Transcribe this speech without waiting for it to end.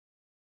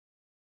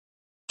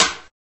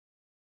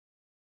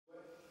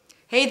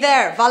Hey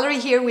there, Valerie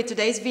here with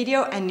today's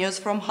video and news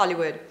from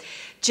Hollywood.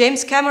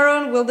 James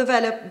Cameron will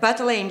develop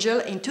Battle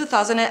Angel in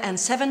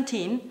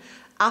 2017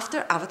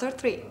 after Avatar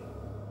 3.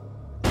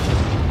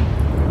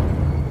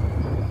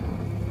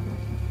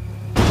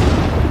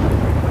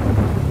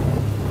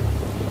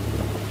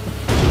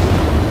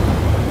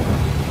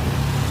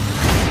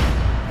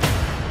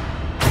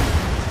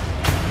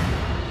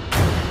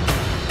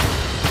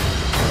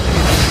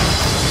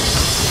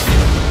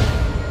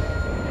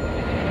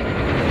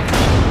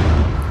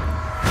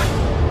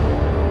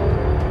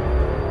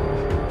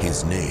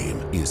 His name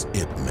is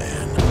Ip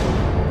Man.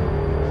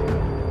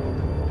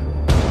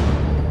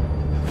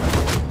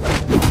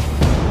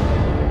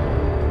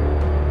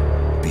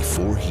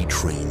 Before he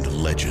trained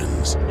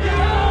legends,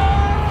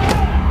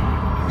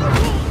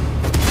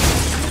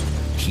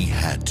 he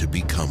had to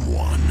become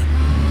one.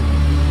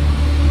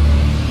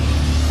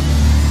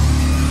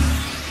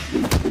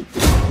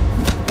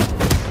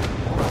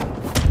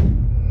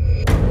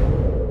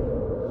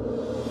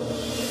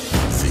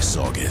 This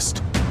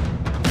August,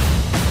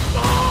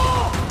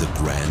 the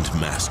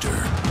Grandmaster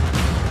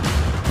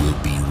will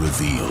be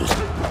revealed.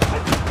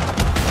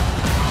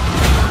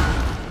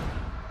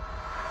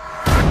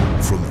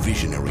 From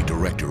visionary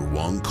director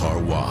Wong Kar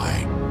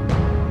Wai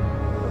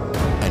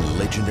and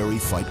legendary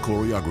fight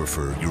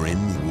choreographer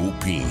Ren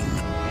Wu-ping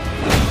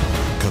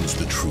comes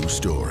the true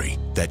story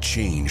that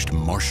changed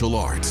martial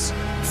arts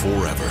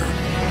forever.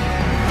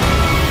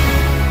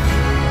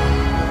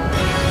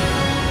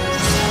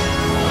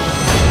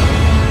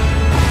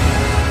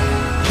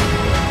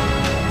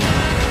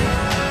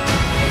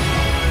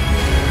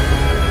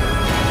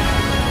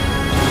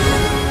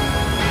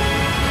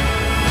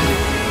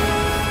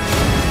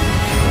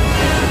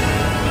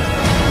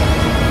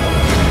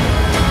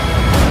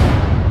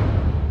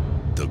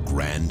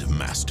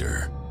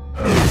 Grandmaster.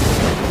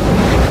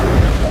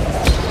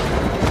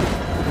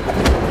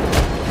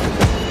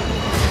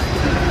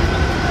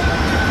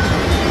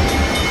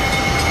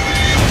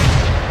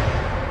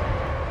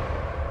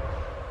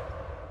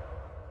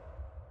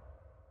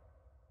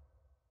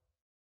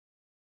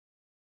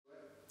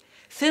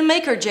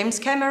 Filmmaker James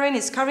Cameron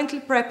is currently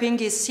prepping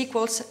his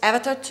sequels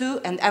Avatar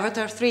 2 and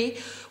Avatar 3,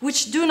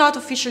 which do not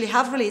officially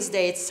have release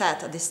dates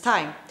set at this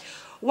time.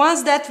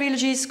 Once that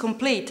trilogy is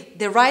complete,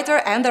 the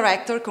writer and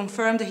director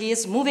confirmed he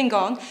is moving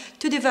on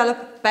to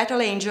develop Battle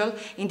Angel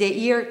in the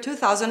year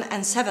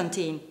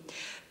 2017.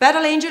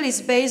 Battle Angel is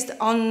based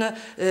on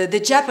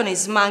the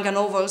Japanese manga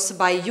novels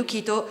by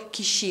Yukito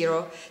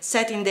Kishiro,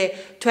 set in the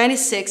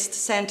 26th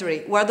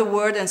century, where the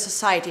world and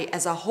society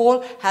as a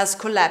whole has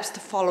collapsed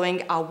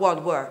following a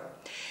world war.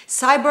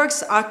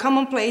 Cyborgs are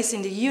commonplace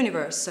in the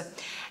universe,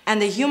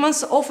 and the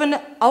humans often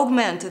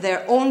augment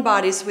their own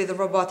bodies with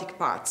robotic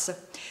parts.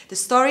 The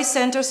story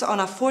centers on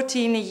a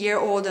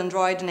 14-year-old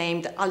android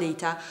named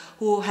Alita,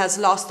 who has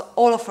lost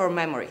all of her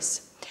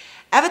memories.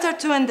 Avatar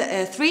 2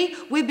 and 3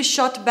 will be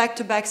shot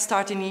back-to-back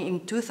starting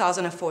in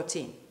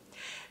 2014.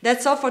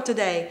 That's all for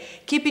today.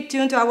 Keep it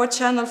tuned to our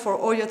channel for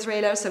all your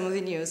trailers and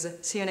movie news.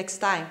 See you next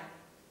time.